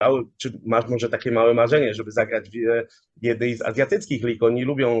Czy masz może takie małe marzenie, żeby zagrać w jednej z azjatyckich lig? Oni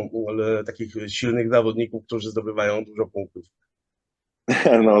lubią takich silnych zawodników, którzy zdobywają dużo punktów.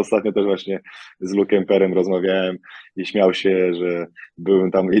 No ostatnio też właśnie z Luke'em Perem rozmawiałem i śmiał się, że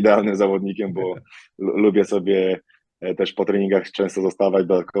byłem tam idealnym zawodnikiem, bo lubię sobie też po treningach często zostawać,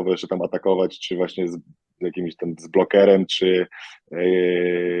 dodatkowo jeszcze tam atakować, czy właśnie z jakimś tam z blokerem, czy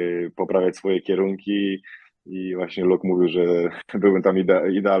poprawiać swoje kierunki i właśnie Luke mówił, że byłem tam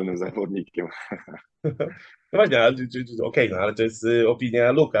idealnym zawodnikiem. No właśnie, okej, no ale to jest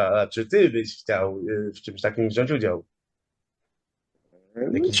opinia Luka. A czy ty byś chciał w czymś takim wziąć udział? No,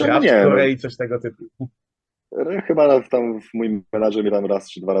 Jakiś czemu draft w nie? No, Korei, coś tego typu? chyba tam mój menadżer mnie tam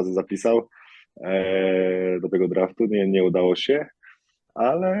raz czy dwa razy zapisał do tego draftu, nie udało się.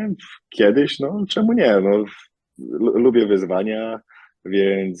 Ale kiedyś, no czemu nie? No, lubię wyzwania,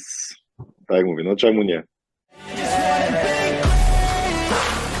 więc tak jak mówię, no czemu nie?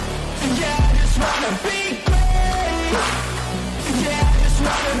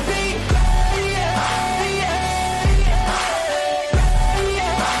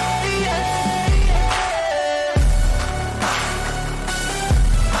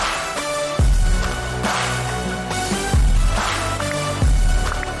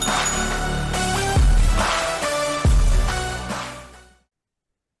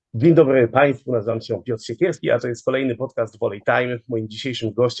 Dzień dobry Państwu, nazywam się Piotr Siekierski, a to jest kolejny podcast Volley Time. Moim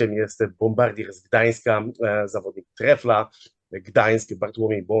dzisiejszym gościem jest bombardier z Gdańska, zawodnik trefla, Gdańsk,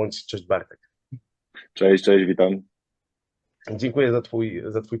 Bartłomiej Bądź. Cześć Bartek. Cześć, witam. Dziękuję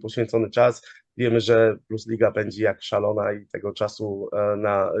za twój poświęcony czas. Wiemy, że Plus Liga będzie jak szalona i tego czasu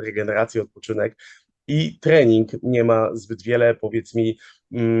na regenerację, odpoczynek i trening nie ma zbyt wiele. Powiedz mi,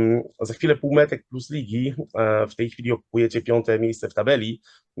 za chwilę półmetek Plus Ligi, w tej chwili okupujecie 5. miejsce w tabeli.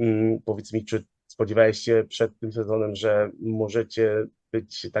 Powiedz mi, czy spodziewałeś się przed tym sezonem, że możecie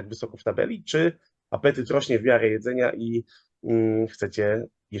być tak wysoko w tabeli, czy apetyt rośnie w miarę jedzenia i chcecie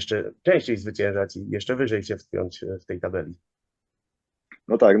jeszcze częściej zwyciężać i jeszcze wyżej się wspiąć w tej tabeli?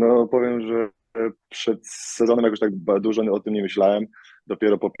 No tak, no powiem, że przed sezonem jakoś tak dużo o tym nie myślałem.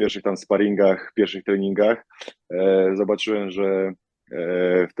 Dopiero po pierwszych tam sparingach, pierwszych treningach zobaczyłem, że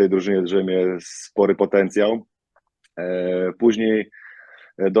w tej drużynie drzemie spory potencjał. Później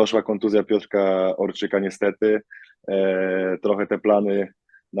doszła kontuzja Piotrka Orczyka niestety. Trochę te plany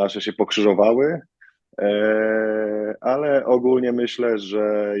nasze się pokrzyżowały. Ale ogólnie myślę,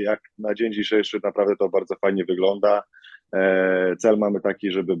 że jak na dzień dzisiejszy naprawdę to bardzo fajnie wygląda. Cel mamy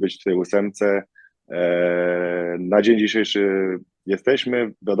taki, żeby być w tej 8. Na dzień dzisiejszy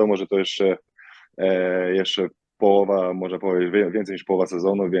jesteśmy. Wiadomo, że to jeszcze połowa, można powiedzieć więcej niż połowa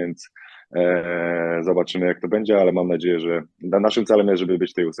sezonu, więc zobaczymy jak to będzie, ale mam nadzieję, że naszym celem jest, żeby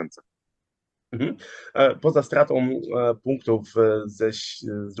być w tej 8. Mhm. Poza stratą punktów z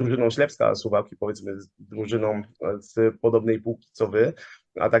drużyną Ślepska Suwałki, powiedzmy z drużyną z podobnej półki co wy,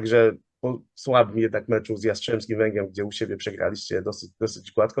 a także po słabym jednak meczu z Jastrzębskim Węglem, gdzie u siebie przegraliście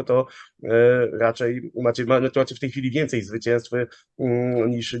dosyć gładko, to raczej macie w tej chwili więcej zwycięstw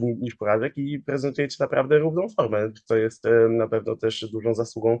niż porażek i prezentujecie naprawdę równą formę, co jest na pewno też dużą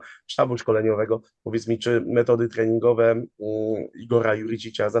zasługą sztabu szkoleniowego. Powiedz mi, czy metody treningowe Igora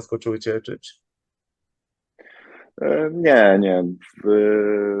Juricicia zaskoczyły cię czymś? Nie.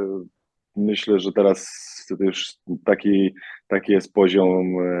 Myślę, że teraz już taki jest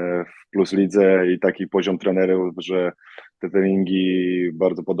poziom w Plus Lidze i taki poziom trenerów, że te treningi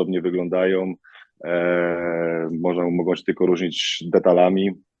bardzo podobnie wyglądają. Mogą się tylko różnić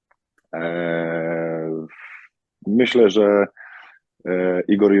detalami. Myślę, że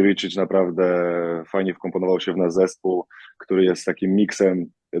Igor Juricic naprawdę fajnie wkomponował się w nasz zespół, który jest takim miksem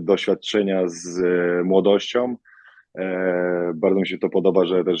doświadczenia z młodością. Bardzo mi się to podoba,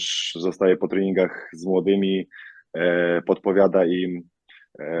 że też zostaje po treningach z młodymi, podpowiada im,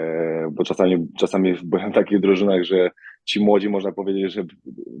 bo czasami byłem w takich drużynach, że ci młodzi, można powiedzieć, że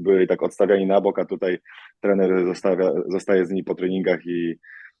byli tak odstawiani na bok, a tutaj trener zostaje z nimi po treningach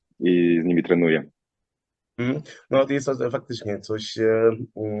i z nimi trenuje. No to jest to faktycznie coś,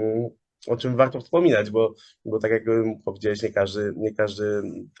 o czym warto wspominać, bo tak jak powiedziałeś, nie każdy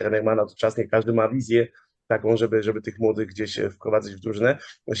trener ma na to czas, nie każdy ma wizję taką, żeby tych młodych gdzieś wprowadzać w drużynę.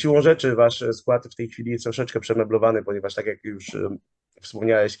 No, siłą rzeczy wasz skład w tej chwili jest troszeczkę przemeblowany, ponieważ tak jak już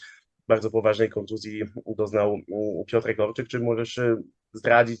wspomniałeś, bardzo poważnej kontuzji doznał Piotrek Orczyk. Czy możesz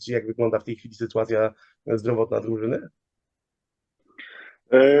zdradzić, jak wygląda w tej chwili sytuacja zdrowotna drużyny?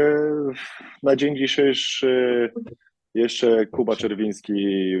 Na dzień dzisiejszy jeszcze Kuba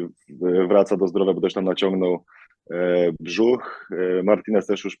Czerwiński wraca do zdrowia, bo też tam naciągnął brzuch. Martinez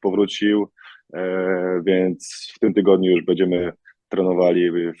też już powrócił, więc w tym tygodniu już będziemy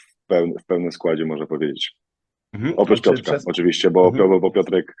trenowali w pełnym składzie, można powiedzieć. A Oprócz czy Piotrka przez... oczywiście, Mhm. bo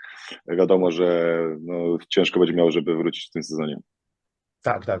Piotrek wiadomo, że no, ciężko będzie miał, żeby wrócić w tym sezonie.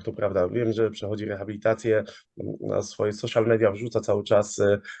 Tak, tak, to prawda. Wiem, że przechodzi rehabilitację, na swoje social media wrzuca cały czas,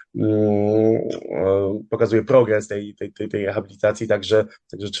 pokazuje progres tej rehabilitacji, także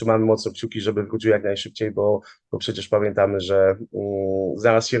trzymamy mocno kciuki, żeby wrócił jak najszybciej, bo przecież pamiętamy, że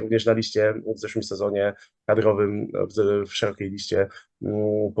znalazł się również na liście w zeszłym sezonie kadrowym, w szerokiej liście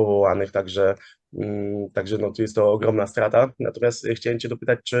powołanych, także no, to jest to ogromna strata. Natomiast chciałem Cię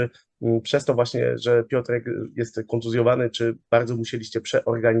dopytać, czy przez to właśnie, że Piotrek jest kontuzjowany, czy bardzo musieliście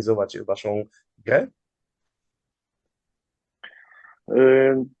przeorganizować waszą grę?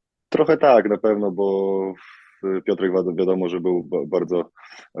 Yy, Trochę tak na pewno, bo Piotrek wiadomo, że był bardzo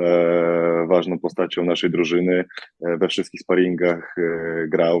ważną postacią naszej drużyny. We wszystkich sparingach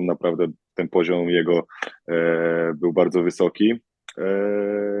grał, naprawdę ten poziom jego był bardzo wysoki.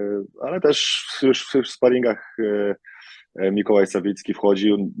 Ale też już w sparingach Mikołaj Sawicki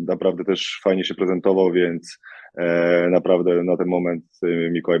wchodził, naprawdę też fajnie się prezentował, więc naprawdę na ten moment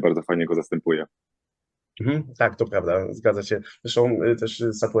Mikołaj bardzo fajnie go zastępuje. Tak, to prawda, zgadza się. Zresztą też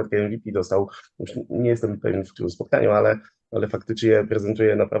statuetkę MVP dostał, już nie jestem pewien w którym spotkaniu, ale faktycznie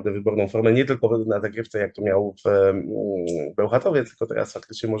prezentuje naprawdę wyborną formę, nie tylko na zagrywce, jak to miał w Bełchatowie, tylko teraz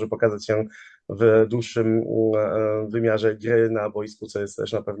faktycznie może pokazać się w dłuższym wymiarze gry na boisku, co jest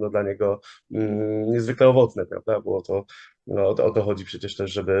też na pewno dla niego niezwykle owocne, prawda, bo to, no, o to chodzi przecież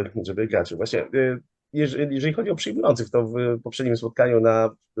też, żeby grać. Właśnie jeżeli chodzi o przyjmujących, to w poprzednim spotkaniu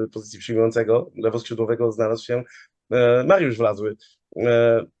na pozycji przyjmującego lewoskrzydłowego znalazł się Mariusz Wlazły.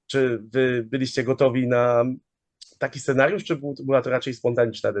 Czy wy byliście gotowi na taki scenariusz, czy była to raczej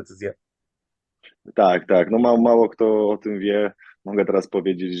spontaniczna decyzja? Tak, tak. No mało kto o tym wie. Mogę teraz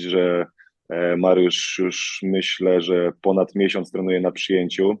powiedzieć, że Mariusz już myślę, że ponad miesiąc trenuje na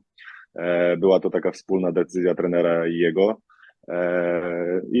przyjęciu. Była to taka wspólna decyzja trenera i jego.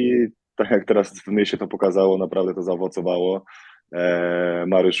 I tak jak teraz w mnie się to pokazało, naprawdę to zaowocowało.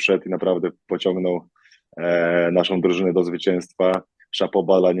 Mariusz wszedł i naprawdę pociągnął naszą drużynę do zwycięstwa.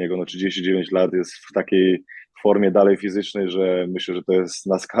 Szapoba dla niego, no 39 lat, jest w takiej formie dalej fizycznej, że myślę, że to jest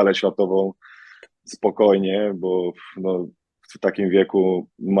na skalę światową spokojnie, bo no, w takim wieku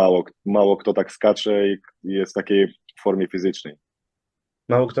mało kto tak skacze i jest w takiej formie fizycznej.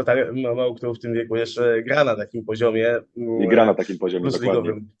 Mało kto w tym wieku jeszcze gra na takim poziomie I gra na takim poziomie dokładnie.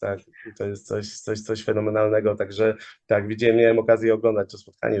 plusligowym. Tak, to jest coś fenomenalnego. Także tak, miałem okazję oglądać to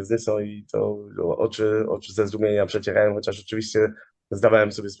spotkanie z Nysą i to oczy ze zdumienia przecierają, chociaż oczywiście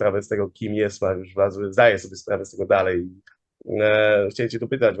zdawałem sobie sprawę z tego, kim jest Mariusz Wlazły, zdaję sobie sprawę z tego dalej. Chciałem Cię tu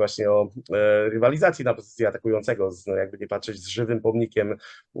pytać właśnie o rywalizacji na pozycji atakującego, no jakby nie patrzeć, z żywym pomnikiem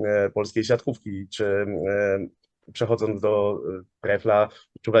polskiej siatkówki. Czy przechodząc do Prefla,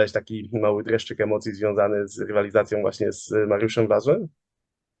 czuwałeś taki mały dreszczyk emocji związany z rywalizacją właśnie z Mariuszem Wlazłym?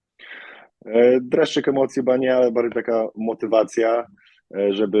 Dreszczyk emocji chyba nie, ale bardziej taka motywacja,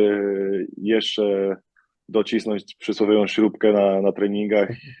 żeby jeszcze docisnąć przysłowiową śrubkę na treningach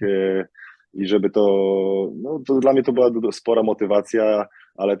i żeby to, no to dla mnie to była spora motywacja,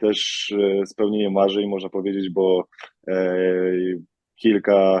 ale też spełnienie marzeń, można powiedzieć, bo e,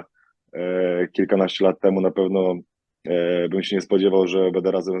 kilka, kilkanaście lat temu na pewno bym się nie spodziewał, że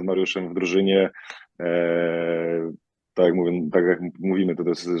będę razem z Mariuszem w drużynie. Tak jak mówimy, to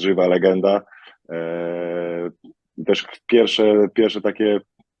jest żywa legenda. Też pierwsze takie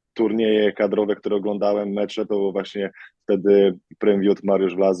turnieje kadrowe, które oglądałem, mecze, to właśnie wtedy prym wiódł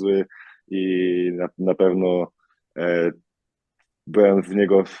Mariusz Wlazły i na pewno byłem w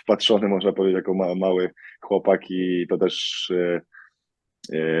niego wpatrzony, można powiedzieć, jako mały chłopak i to też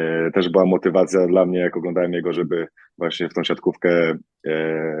była motywacja dla mnie, jak oglądałem jego, żeby właśnie w tą siatkówkę,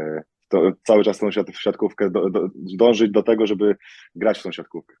 cały czas w tą siatkówkę dążyć do tego, żeby grać w tą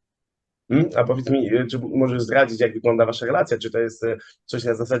siatkówkę. A powiedz mi, czy możesz zdradzić, jak wygląda wasza relacja? Czy to jest coś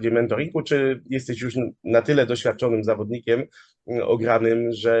na zasadzie mentoringu, czy jesteś już na tyle doświadczonym zawodnikiem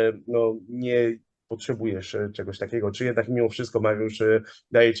ogranym, że no, nie potrzebujesz czegoś takiego? Czy jednak mimo wszystko Mariusz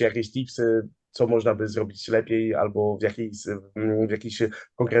daje ci jakieś tipsy, co można by zrobić lepiej, albo w jakichś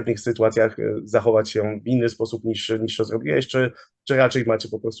konkretnych sytuacjach zachować się w inny sposób niż to zrobiłeś, czy raczej macie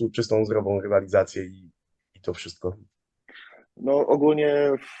po prostu czystą, zdrową rywalizację i to wszystko? No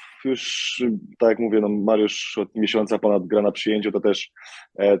ogólnie już, tak jak mówię, no Mariusz od miesiąca ponad gra na przyjęciu, to też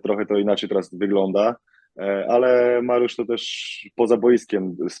trochę to inaczej teraz wygląda, ale Mariusz to też poza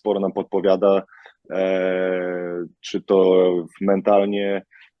boiskiem sporo nam podpowiada, czy to mentalnie,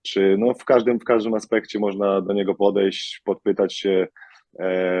 czy no w każdym aspekcie można do niego podejść, podpytać się.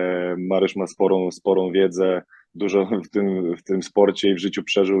 Mariusz ma sporą wiedzę, dużo w tym sporcie i w życiu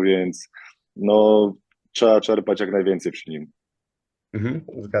przeżył, więc no, trzeba czerpać jak najwięcej przy nim.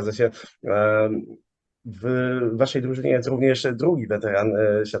 Zgadza się. W waszej drużynie jest również drugi weteran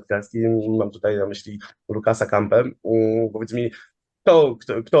siatkarski. Mam tutaj na myśli Lukasa Kampę. Powiedz mi,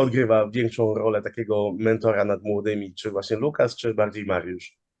 kto odgrywa większą rolę takiego mentora nad młodymi? Czy właśnie Lukas, czy bardziej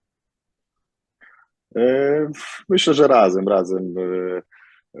Mariusz? Myślę, że razem.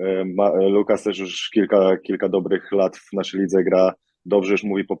 Lukas też już kilka dobrych lat w naszej lidze gra, dobrze już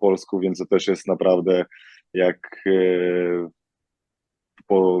mówi po polsku, więc to też jest naprawdę, jak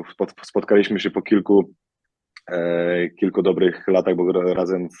spotkaliśmy się po kilku dobrych latach, bo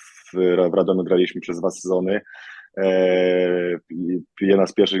razem w Radomiu graliśmy przez 2 sezony. Jedna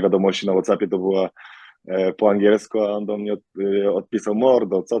z pierwszych wiadomości na WhatsAppie to była po angielsku, a on do mnie odpisał: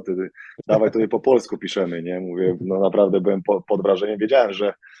 mordo, co ty, dawaj to po polsku piszemy, nie? Mówię, no naprawdę byłem pod wrażeniem, wiedziałem,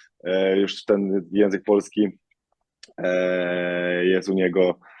 że już ten język polski jest u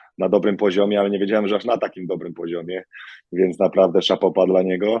niego na dobrym poziomie, ale nie wiedziałem, że aż na takim dobrym poziomie, więc naprawdę szapoba dla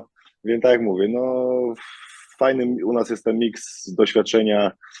niego. Więc tak jak mówię, no fajny u nas jest ten miks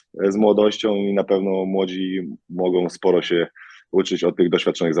doświadczenia z młodością i na pewno młodzi mogą sporo się uczyć od tych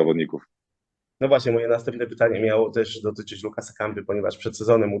doświadczonych zawodników. No właśnie, moje następne pytanie miało też dotyczyć Lukasa Kampy, ponieważ przed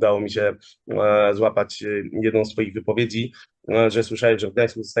sezonem udało mi się złapać jedną z twoich wypowiedzi, że słyszałeś, że w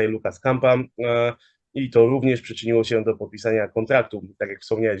Gdańsku zostaje Lukas Kampa i to również przyczyniło się do podpisania kontraktu. Tak jak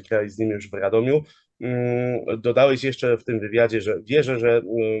wspomniałeś, grałeś z nim już w Radomiu. Dodałeś jeszcze w tym wywiadzie, że wierzę, że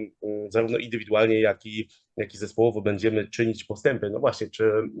zarówno indywidualnie, jak i zespołowo będziemy czynić postępy. No właśnie,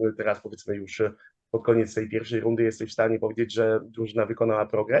 czy teraz powiedzmy już pod koniec tej pierwszej rundy jesteś w stanie powiedzieć, że drużyna wykonała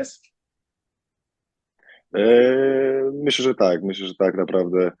progres? Myślę, że tak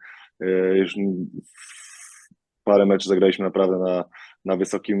naprawdę. Już parę meczów zagraliśmy naprawdę na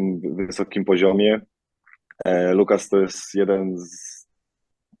wysokim poziomie. Lukas to jest jeden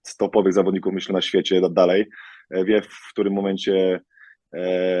z topowych zawodników, myślę, na świecie dalej. Wie, w którym momencie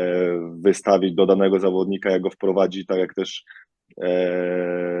wystawić do danego zawodnika, jak go wprowadzi, tak jak też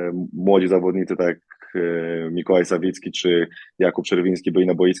młodzi zawodnicy, tak jak Mikołaj Sawicki czy Jakub Czerwiński byli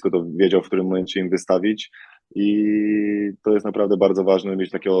na boisku, to wiedział, w którym momencie im wystawić i to jest naprawdę bardzo ważne,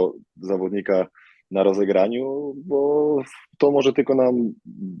 mieć takiego zawodnika na rozegraniu, bo to może tylko nam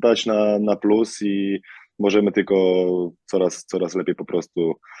dać na plus i możemy tylko coraz lepiej po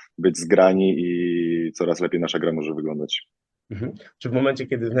prostu być zgrani i coraz lepiej nasza gra może wyglądać. Czy w momencie,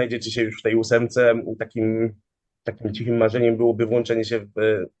 kiedy znajdziecie się już w tej ósemce, takim cichym marzeniem byłoby włączenie się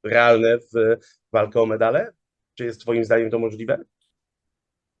realne w walkę o medale? Czy jest twoim zdaniem to możliwe?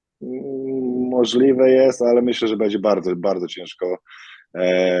 Możliwe jest, ale myślę, że będzie bardzo, bardzo ciężko.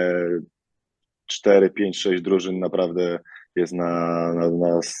 4, 5, 6 drużyn naprawdę jest na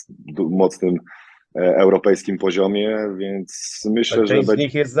mocnym europejskim poziomie, więc Ale myślę, że część z będzie.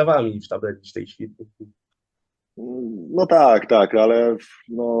 nich jest za wami w tabeli w tej chwili. No tak, ale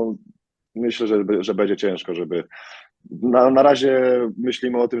no, myślę, że będzie ciężko, żeby. Na razie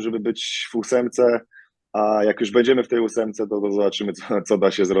myślimy o tym, żeby być w ósemce, a jak już będziemy w tej ósemce, to zobaczymy, co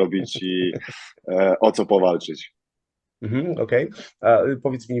da się zrobić i o co powalczyć. Okej. A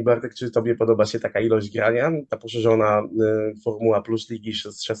powiedz mi, Bartek, czy tobie podoba się taka ilość grania, ta poszerzona formuła plus ligi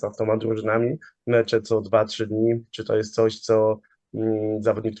z 16 drużynami, mecze co 2-3 dni? Czy to jest coś, co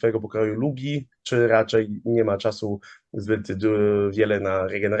zawodnik twojego pokroju lubi, czy raczej nie ma czasu zbyt wiele na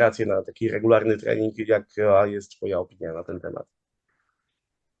regenerację, na taki regularny trening? Jaka jest twoja opinia na ten temat?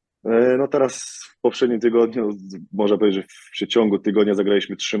 No teraz w poprzednim tygodniu, można powiedzieć, że w przeciągu tygodnia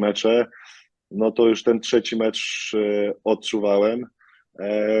zagraliśmy 3 mecze. No to już ten trzeci mecz odczuwałem.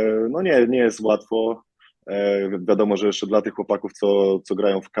 No nie jest łatwo. Wiadomo, że jeszcze dla tych chłopaków, co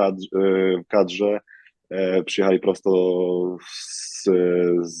grają w kadrze, przyjechali prosto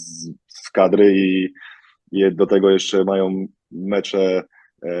z kadry i do tego jeszcze mają mecze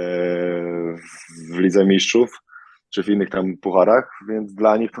w Lidze Mistrzów czy w innych tam pucharach, więc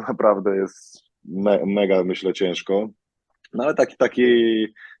dla nich to naprawdę jest mega, myślę, ciężko. No ale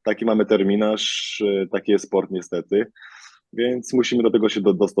taki mamy terminarz, taki jest sport niestety, więc musimy do tego się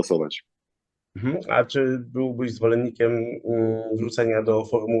dostosować. A czy byłbyś zwolennikiem wrzucenia do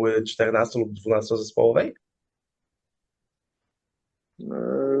formuły 14 lub 12-zespołowej?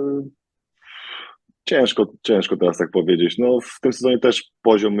 E, Ciężko teraz tak powiedzieć. No, w tym sezonie też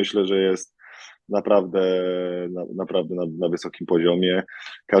poziom myślę, że jest naprawdę, naprawdę na wysokim poziomie.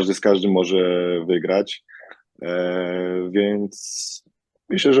 Każdy z każdym może wygrać, więc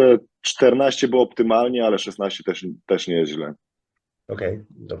myślę, że 14 było optymalnie, ale 16 też nie jest źle. Okej,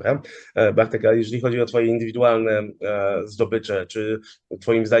 dobra. Bartek, a jeżeli chodzi o Twoje indywidualne zdobycze, czy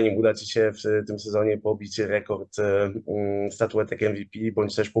Twoim zdaniem uda Ci się w tym sezonie pobić rekord statuetek MVP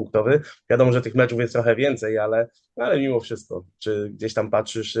bądź też punktowy? Wiadomo, że tych meczów jest trochę więcej, ale mimo wszystko, czy gdzieś tam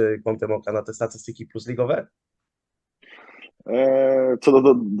patrzysz kątem oka na te statystyki plus ligowe? Co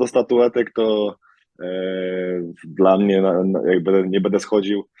do statuetek, to dla mnie, jakby nie będę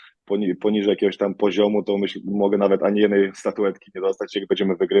schodził poniżej jakiegoś tam poziomu, to myślę, mogę nawet ani jednej statuetki nie dostać, jak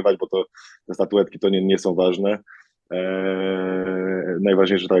będziemy wygrywać, bo to te statuetki to nie są ważne.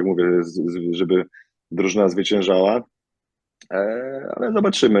 Najważniejsze, tak jak mówię, żeby drużyna zwyciężała. Ale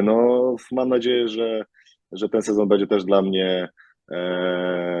zobaczymy. No, mam nadzieję, że ten sezon będzie też dla mnie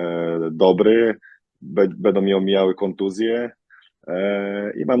dobry. Będą mi omijały kontuzje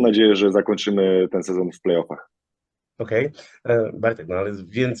i mam nadzieję, że zakończymy ten sezon w playoffach. Okej. Bartek, no ale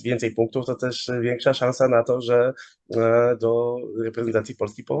więcej punktów to też większa szansa na to, że do reprezentacji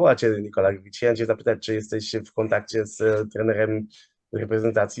Polski powoła Cię Nikola Grbić. Chciałem Cię zapytać, czy jesteś w kontakcie z trenerem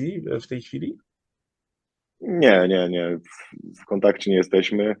reprezentacji w tej chwili? Nie. W kontakcie nie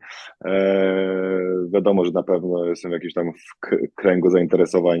jesteśmy. Wiadomo, że na pewno jestem jakiś tam w kręgu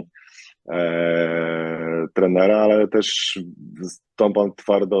zainteresowań trenera, ale też stąpam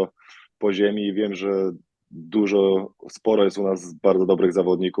twardo po ziemi i wiem, że sporo jest u nas bardzo dobrych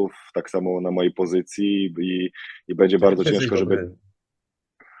zawodników, tak samo na mojej pozycji i będzie Czyli bardzo też jesteś ciężko, żeby. dobry.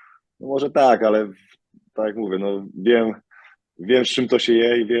 No może tak, ale tak jak mówię, no wiem z czym to się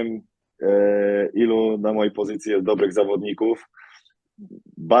je i wiem ilu na mojej pozycji jest dobrych zawodników,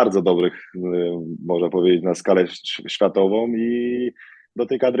 bardzo dobrych, można powiedzieć, na skalę światową i do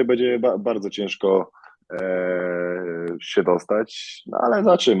tej kadry będzie bardzo ciężko się dostać, no ale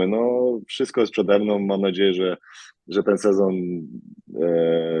zobaczymy. No, wszystko jest przede mną. Mam nadzieję, że ten sezon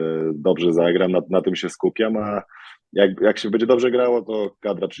dobrze zagram, na tym się skupiam, a jak się będzie dobrze grało, to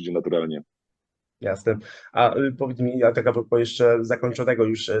kadra przyjdzie naturalnie. Jasne. A powiedz mi, a tak a propos jeszcze zakończonego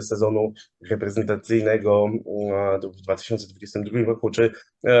już sezonu reprezentacyjnego w 2022 roku, czy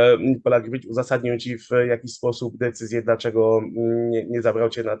Nikola Grbić uzasadnił Ci w jakiś sposób decyzję, dlaczego nie zabrał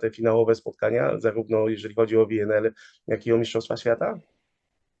Cię na te finałowe spotkania, zarówno jeżeli chodzi o WNL, jak i o Mistrzostwa Świata?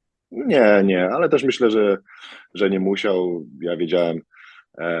 Nie, ale też myślę, że nie musiał. Ja wiedziałem,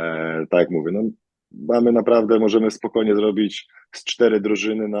 tak jak mówię, no, możemy spokojnie zrobić z 4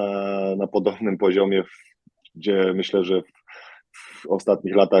 drużyny na podobnym poziomie, gdzie myślę, że w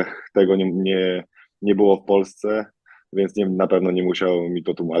ostatnich latach tego nie było w Polsce, więc na pewno nie musiał mi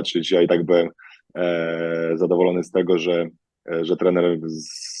to tłumaczyć. Ja i tak byłem zadowolony z tego, że trener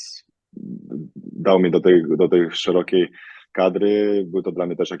dał mnie do tej szerokiej kadry. Był to dla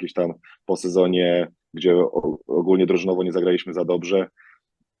mnie też jakiś tam po sezonie, gdzie ogólnie drużynowo nie zagraliśmy za dobrze.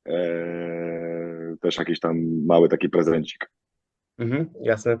 Też jakiś tam mały taki prezencik.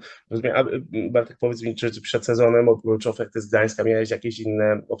 Jasne. Rozumiem. A Bartek, powiedz mi, czy przed sezonem oprócz oferty z Gdańska miałeś jakieś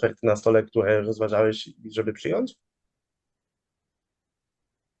inne oferty na stole, które rozważałeś, żeby przyjąć?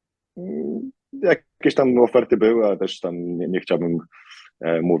 Jakieś tam oferty były, ale też tam nie chciałbym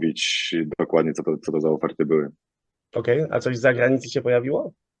mówić dokładnie, co to za oferty były. Okej. A coś z zagranicy się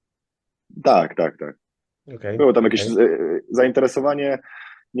pojawiło? Tak. Okej, Było tam jakieś okej. zainteresowanie,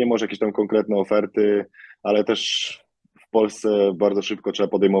 nie może jakieś tam konkretne oferty, ale też w Polsce bardzo szybko trzeba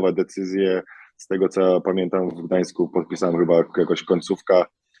podejmować decyzje. Z tego co ja pamiętam, w Gdańsku podpisałem chyba jakoś końcówka.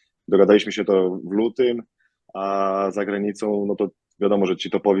 Dogadaliśmy się to w lutym, a za granicą, no to wiadomo, że ci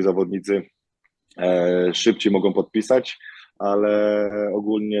topowi zawodnicy szybciej mogą podpisać, ale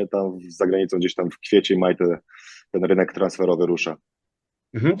ogólnie tam za granicą gdzieś tam w kwiecień, maj ten rynek transferowy rusza.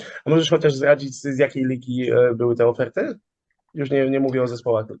 A możesz chociaż zdradzić, z jakiej ligi były te oferty? Już nie mówię o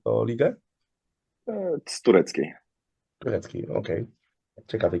zespołach, tylko o ligę Z tureckiej. tureckiej. Okej.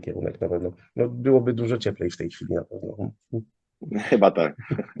 Ciekawy kierunek na pewno. No, byłoby dużo cieplej w tej chwili na pewno. Chyba tak.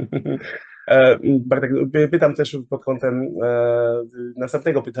 Bartek, pytam też pod kątem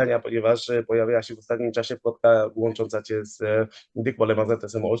następnego pytania, ponieważ pojawiła się w ostatnim czasie plotka łącząca Cię z Dykbolem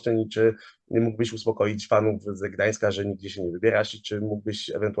AZS-em Olsztyn i czy mógłbyś uspokoić fanów z Gdańska, że nigdzie się nie wybierasz i czy mógłbyś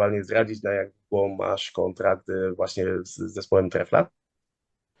ewentualnie zdradzić, na jak długo masz kontrakt właśnie z zespołem Trefla?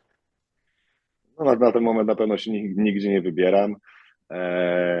 No, na ten moment na pewno się nigdzie nie wybieram.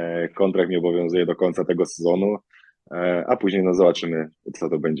 Kontrakt mnie obowiązuje do końca tego sezonu, a później no zobaczymy, co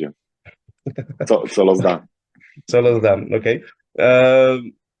to będzie. Co los da. Co rozdam, okej.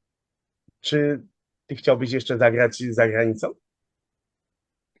 Czy Ty chciałbyś jeszcze zagrać za granicą?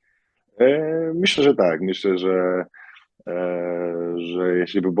 Myślę, że tak. Myślę, że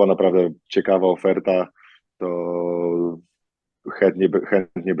jeśli by była naprawdę ciekawa oferta, to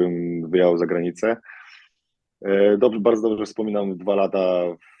chętnie bym wyjechał za granicę. Dobrze, bardzo dobrze wspominam 2 lata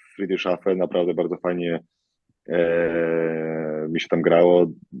w Friedrichshafen, naprawdę bardzo fajnie mi się tam grało,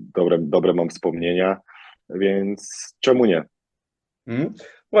 dobre mam wspomnienia, więc czemu nie? Mhm.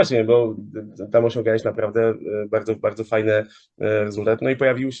 Właśnie, bo tam osiągałeś naprawdę bardzo, bardzo fajne rezultaty. No i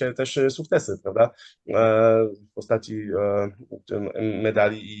pojawiły się też sukcesy, prawda? W postaci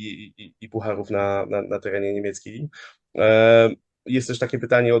medali i pucharów na terenie niemieckim. E, Jest też takie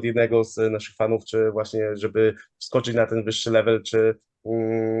pytanie od jednego z naszych fanów, czy właśnie, żeby wskoczyć na ten wyższy level,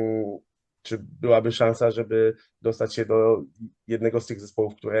 mm, czy byłaby szansa, żeby dostać się do jednego z tych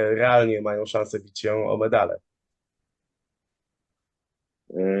zespołów, które realnie mają szansę bić się o medale?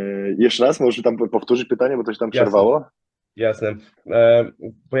 Jeszcze raz, możesz tam powtórzyć pytanie, bo coś tam Jasne. przerwało? Jasne.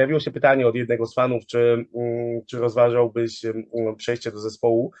 Pojawiło się pytanie od jednego z fanów, czy rozważałbyś przejście do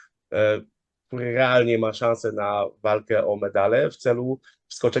zespołu, który realnie ma szansę na walkę o medale w celu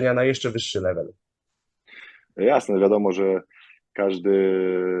wskoczenia na jeszcze wyższy level. Jasne, wiadomo, że każdy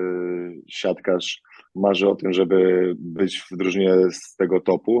siatkarz marzy o tym, żeby być w drużynie z tego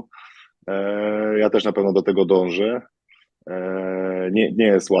topu. Ja też na pewno do tego dążę. Nie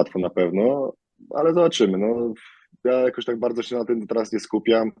jest łatwo na pewno, ale zobaczymy. No, ja jakoś tak bardzo się na tym teraz nie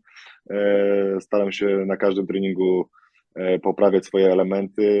skupiam. Staram się na każdym treningu poprawiać swoje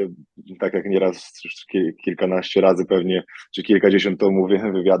elementy. Tak jak nieraz, kilkanaście razy pewnie, czy kilkadziesiąt to mówię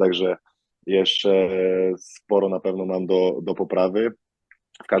w wywiadach, że jeszcze sporo na pewno mam do poprawy.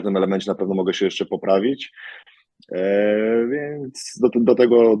 W każdym elemencie na pewno mogę się jeszcze poprawić, więc do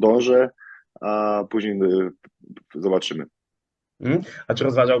tego dążę, a później zobaczymy. A czy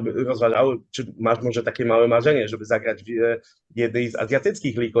czy masz może takie małe marzenie, żeby zagrać w jednej z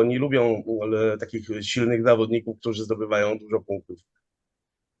azjatyckich lig? Oni lubią takich silnych zawodników, którzy zdobywają dużo punktów.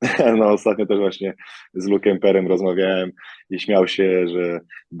 No, ostatnio też właśnie z Lukem Perem rozmawiałem i śmiał się, że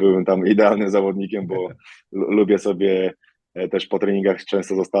byłem tam idealnym zawodnikiem, bo lubię sobie też po treningach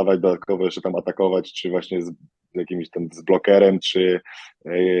często zostawać, dodatkowo jeszcze tam atakować, czy właśnie z jakimś tam z blokerem, czy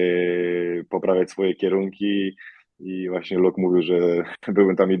poprawiać swoje kierunki. I właśnie Luke mówił, że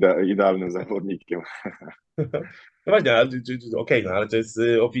byłem tam idealnym zawodnikiem. No właśnie, okej, no ale to jest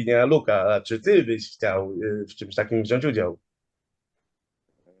opinia Luka. A czy ty byś chciał w czymś takim wziąć udział?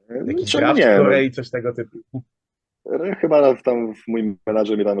 Jakiś Czemu draft w nie? No, Korei, coś tego typu? chyba tam mój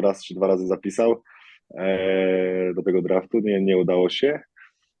menadżer mnie tam raz czy 2 razy zapisał do tego draftu. Nie udało się.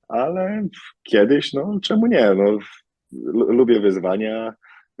 Ale kiedyś, no czemu nie? No, lubię wyzwania,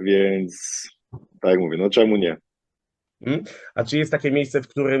 więc tak jak mówię, no czemu nie? Mm? A czy jest takie miejsce,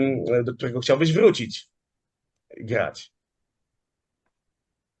 do którego chciałbyś wrócić, grać?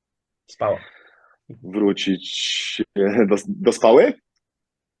 Spała. Wrócić do spały?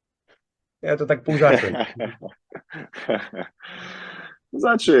 Ja to tak pół żartem.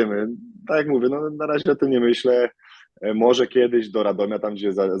 Zobaczymy. Tak jak mówię, no na razie o tym nie myślę. Może kiedyś do Radomia, tam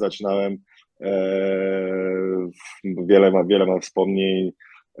gdzie zaczynałem, wiele mam wspomnień.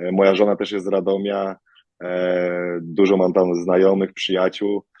 Moja żona też jest z Radomia. Dużo mam tam znajomych,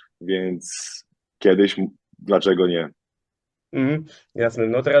 przyjaciół, więc kiedyś, dlaczego nie? Jasne.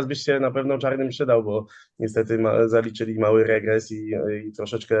 No teraz byś się na pewno czarnym przydał, bo niestety zaliczyli mały regres i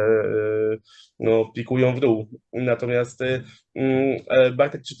troszeczkę no, pikują w dół. Natomiast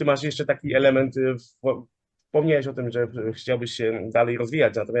Bartek, czy ty masz jeszcze taki element, wspomniałeś o tym, że chciałbyś się dalej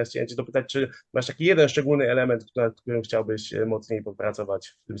rozwijać, natomiast chciałem cię dopytać, czy masz taki jeden szczególny element, nad którym chciałbyś mocniej popracować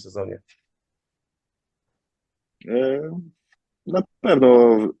w tym sezonie? E, Na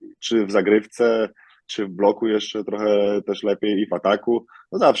pewno, czy w zagrywce, czy w bloku jeszcze trochę też lepiej i w ataku.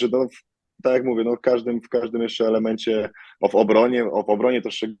 No zawsze, no, tak jak mówię, no w każdym jeszcze elemencie, o w obronie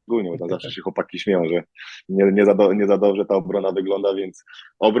to szczególnie, bo tam zawsze się chłopaki śmieją, że nie za dobrze ta obrona wygląda, więc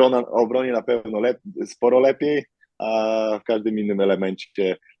o obronie na pewno sporo lepiej, a w każdym innym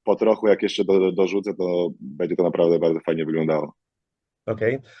elemencie po trochu, jak jeszcze dorzucę, to będzie to naprawdę bardzo fajnie wyglądało.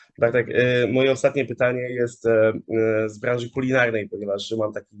 Okej. Bartek, moje ostatnie pytanie jest z branży kulinarnej, ponieważ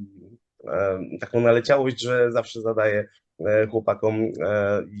mam taką naleciałość, że zawsze zadaję chłopakom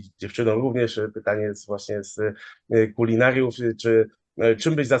i dziewczynom również pytanie jest właśnie z kulinariów,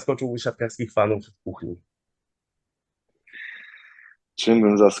 czym byś zaskoczył siatkarskich fanów w kuchni? Czym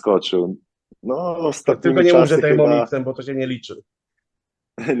bym zaskoczył? No, Tylko ostatnimi nie mów, że czasy chyba. Thermomixem, bo to się nie liczy.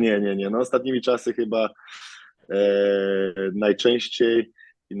 Nie. No, ostatnimi czasy chyba najczęściej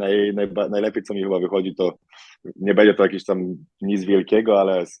i najlepiej, co mi chyba wychodzi, to nie będzie to jakieś tam nic wielkiego,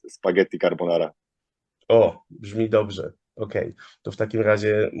 ale spaghetti carbonara. O, brzmi dobrze. Okej, to w takim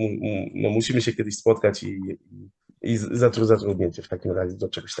razie no, musimy się kiedyś spotkać i zatrudniecie w takim razie do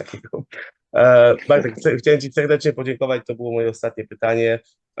czegoś takiego. Bartek, chciałem Ci serdecznie podziękować. To było moje ostatnie pytanie.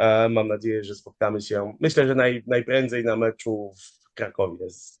 Mam nadzieję, że spotkamy się, myślę, że najprędzej na meczu w Krakowie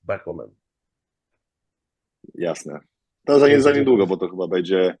z Bartłomem. Jasne. To za Pięknie niedługo, dziękuję. bo to chyba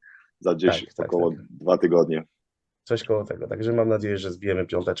będzie za gdzieś Tak, około tak. 2 tygodnie. Coś koło tego. Także mam nadzieję, że zbijemy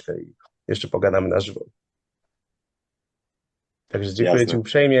piąteczkę i jeszcze pogadamy na żywo. Także dziękuję Ci Jasne.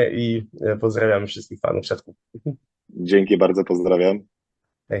 uprzejmie i pozdrawiam wszystkich fanów siatkówki. Dzięki bardzo, pozdrawiam.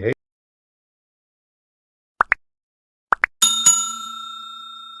 Hej, hej.